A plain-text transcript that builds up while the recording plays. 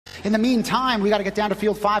In the meantime, we got to get down to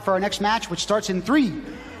field 5 for our next match, which starts in 3,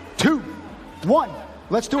 2, 1.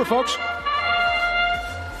 Let's do it, folks.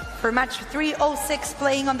 For match 306,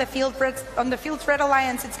 playing on the field Red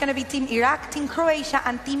Alliance, it's going to be Team Iraq, Team Croatia,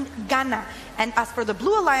 and Team Ghana. And as for the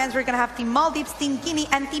Blue Alliance, we're going to have Team Maldives, Team Guinea,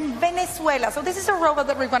 and Team Venezuela. So this is a robot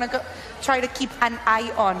that we're going to try to keep an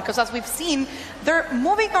eye on, because as we've seen, they're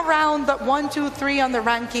moving around the 1, 2, 3 on the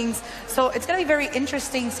rankings. So it's going to be very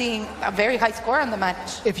interesting seeing a very high score on the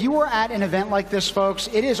match. If you were at an event like this, folks,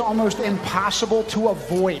 it is almost impossible to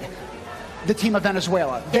avoid the team of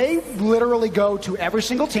Venezuela. They literally go to every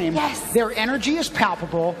single team. Yes. Their energy is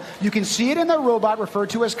palpable. You can see it in their robot referred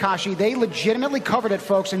to as Kashi. They legitimately covered it,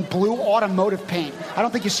 folks, in blue automotive paint. I don't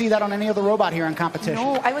think you see that on any other robot here in competition.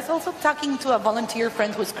 No, I was also talking to a volunteer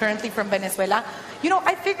friend who's currently from Venezuela. You know,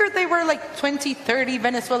 I figured they were like 20, 30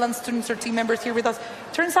 Venezuelan students or team members here with us.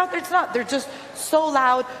 Turns out it's not. They're just so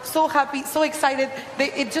loud, so happy, so excited.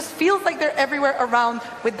 It just feels like they're everywhere around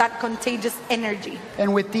with that contagious energy.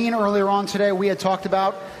 And with Dean earlier on today, we had talked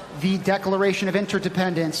about the Declaration of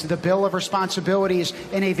Interdependence, the Bill of Responsibilities.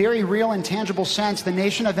 In a very real and tangible sense, the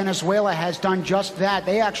nation of Venezuela has done just that.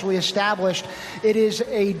 They actually established it is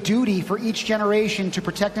a duty for each generation to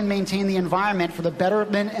protect and maintain the environment for the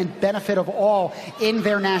betterment and benefit of all in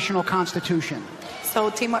their national constitution. So,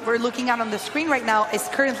 team, what we're looking at on the screen right now is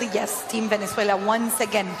currently, yes, Team Venezuela once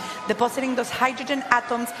again depositing those hydrogen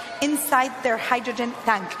atoms inside their hydrogen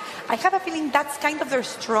tank. I have a feeling that's kind of their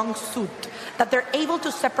strong suit, that they're able to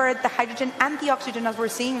separate the hydrogen and the oxygen as we're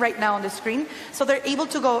seeing right now on the screen. So they're able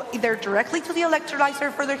to go either directly to the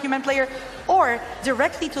electrolyzer for their human player or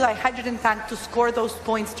directly to the hydrogen tank to score those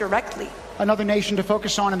points directly. Another nation to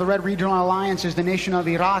focus on in the Red Regional Alliance is the nation of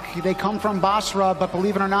Iraq. They come from Basra, but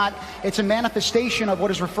believe it or not, it's a manifestation of what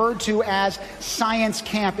is referred to as Science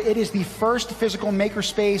Camp. It is the first physical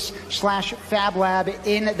makerspace / fab lab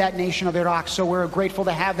in that nation of Iraq. So we're grateful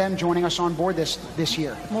to have them joining us on board this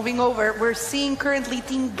year. Moving over, we're seeing currently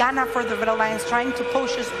Team Ghana for the Red Alliance trying to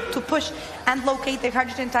push and locate their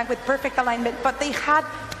hydrogen tank with perfect alignment, but they had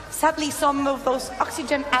sadly some of those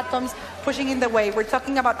oxygen atoms pushing in the way. We're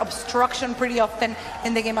talking about obstruction pretty often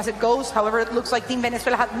in the game as it goes. However, it looks like Team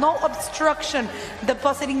Venezuela had no obstruction,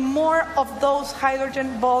 depositing more of those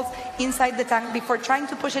hydrogen balls inside the tank before trying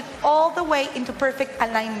to push it all the way into perfect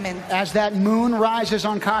alignment. As that moon rises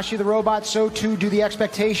on Kashi the robot, so too do the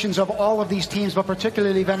expectations of all of these teams, but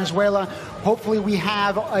particularly Venezuela. Hopefully we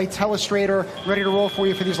have a telestrator ready to roll for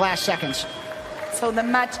you for these last seconds. So the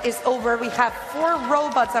match is over. We have 4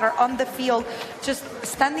 robots that are on the field, just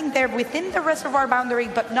standing there within the reservoir boundary,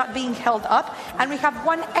 but not being held up. And we have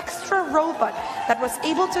 1 extra robot that was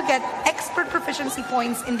able to get expert proficiency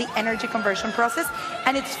points in the energy conversion process,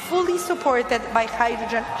 and it's fully supported by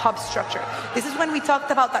hydrogen hub structure. This is when we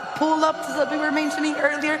talked about that pull-ups that we were mentioning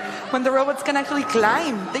earlier, when the robots can actually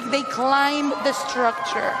climb. They climb the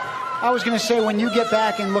structure. I was going to say, when you get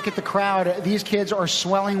back and look at the crowd, these kids are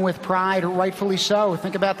swelling with pride, rightfully so.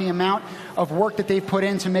 Think about the amount of work that they've put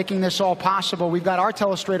into making this all possible. We've got our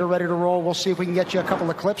telestrator ready to roll. We'll see if we can get you a couple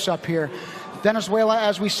of clips up here. Venezuela,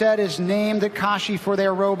 as we said, is named Kashi for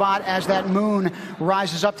their robot as that moon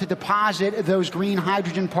rises up to deposit those green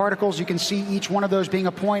hydrogen particles. You can see each one of those being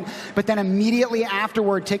a point, but then immediately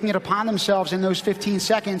afterward taking it upon themselves in those 15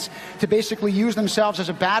 seconds to basically use themselves as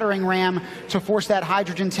a battering ram to force that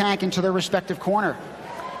hydrogen tank into their respective corner.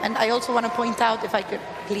 And I also want to point out, if I could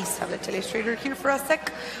please have the telestrator here for a sec,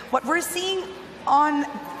 what we're seeing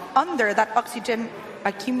under that oxygen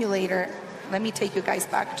accumulator. Let me take you guys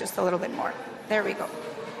back just a little bit more. There we go.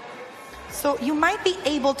 So you might be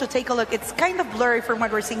able to take a look. It's kind of blurry from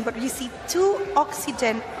what we're seeing, but you see 2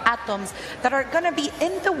 oxygen atoms that are going to be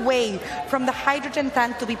in the way from the hydrogen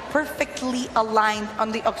tank to be perfectly aligned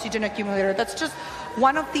on the oxygen accumulator. That's just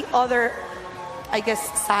one of the other, I guess,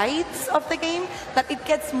 sides of the game, that it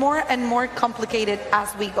gets more and more complicated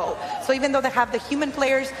as we go. So even though they have the human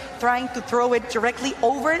players trying to throw it directly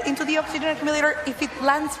over into the oxygen accumulator, if it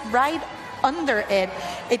lands right under it,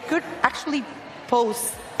 it could actually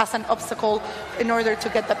pose as an obstacle in order to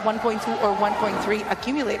get that 1.2 or 1.3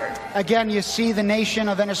 accumulator. Again, you see the nation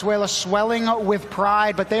of Venezuela swelling with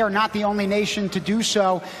pride, but they are not the only nation to do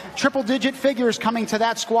so. Triple-digit figures coming to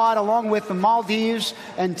that squad, along with the Maldives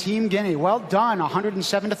and Team Guinea. Well done,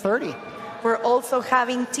 107-30. we're also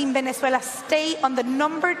having Team Venezuela stay on the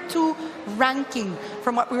 #2 ranking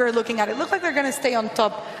from what we were looking at. It looks like they're going to stay on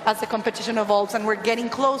top as the competition evolves, and we're getting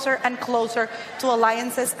closer and closer to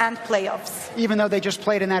alliances and playoffs. Even though they just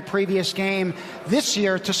played in that previous game, this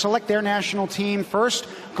year to select their national team, first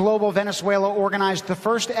Global Venezuela organized the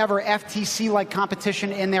first ever FTC-like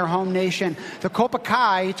competition in their home nation, the Copa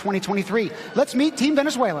Kai 2023. Let's meet Team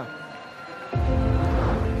Venezuela.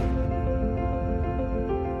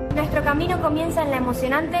 Nuestro camino comienza en la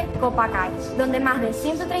emocionante Copa Kai, donde más de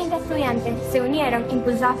 130 estudiantes se unieron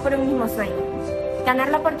impulsados por un mismo sueño: ganar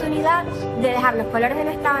la oportunidad de dejar los colores de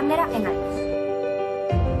nuestra bandera en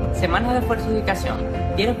alto. Semanas de esfuerzo y dedicación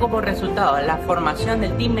dieron como resultado la formación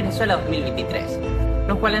del Team Venezuela 2023,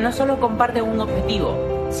 los cuales no solo comparten un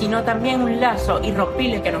objetivo, sino también un lazo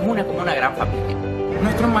irrompible que nos une como una gran familia.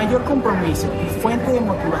 Nuestro mayor compromiso y fuente de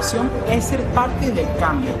motivación es ser parte del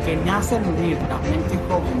cambio que nace al unir las mentes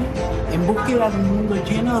jóvenes en búsqueda de un mundo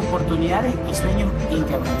lleno de oportunidades y sueños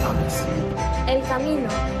inquebrantables. El camino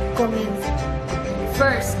comienza.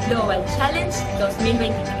 First Global Challenge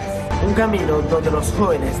 2023. Un camino donde los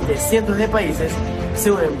jóvenes de cientos de países se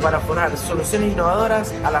unen para forjar soluciones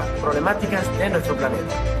innovadoras a las problemáticas de nuestro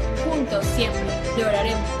planeta. Juntos siempre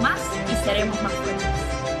lograremos más y seremos más fuertes.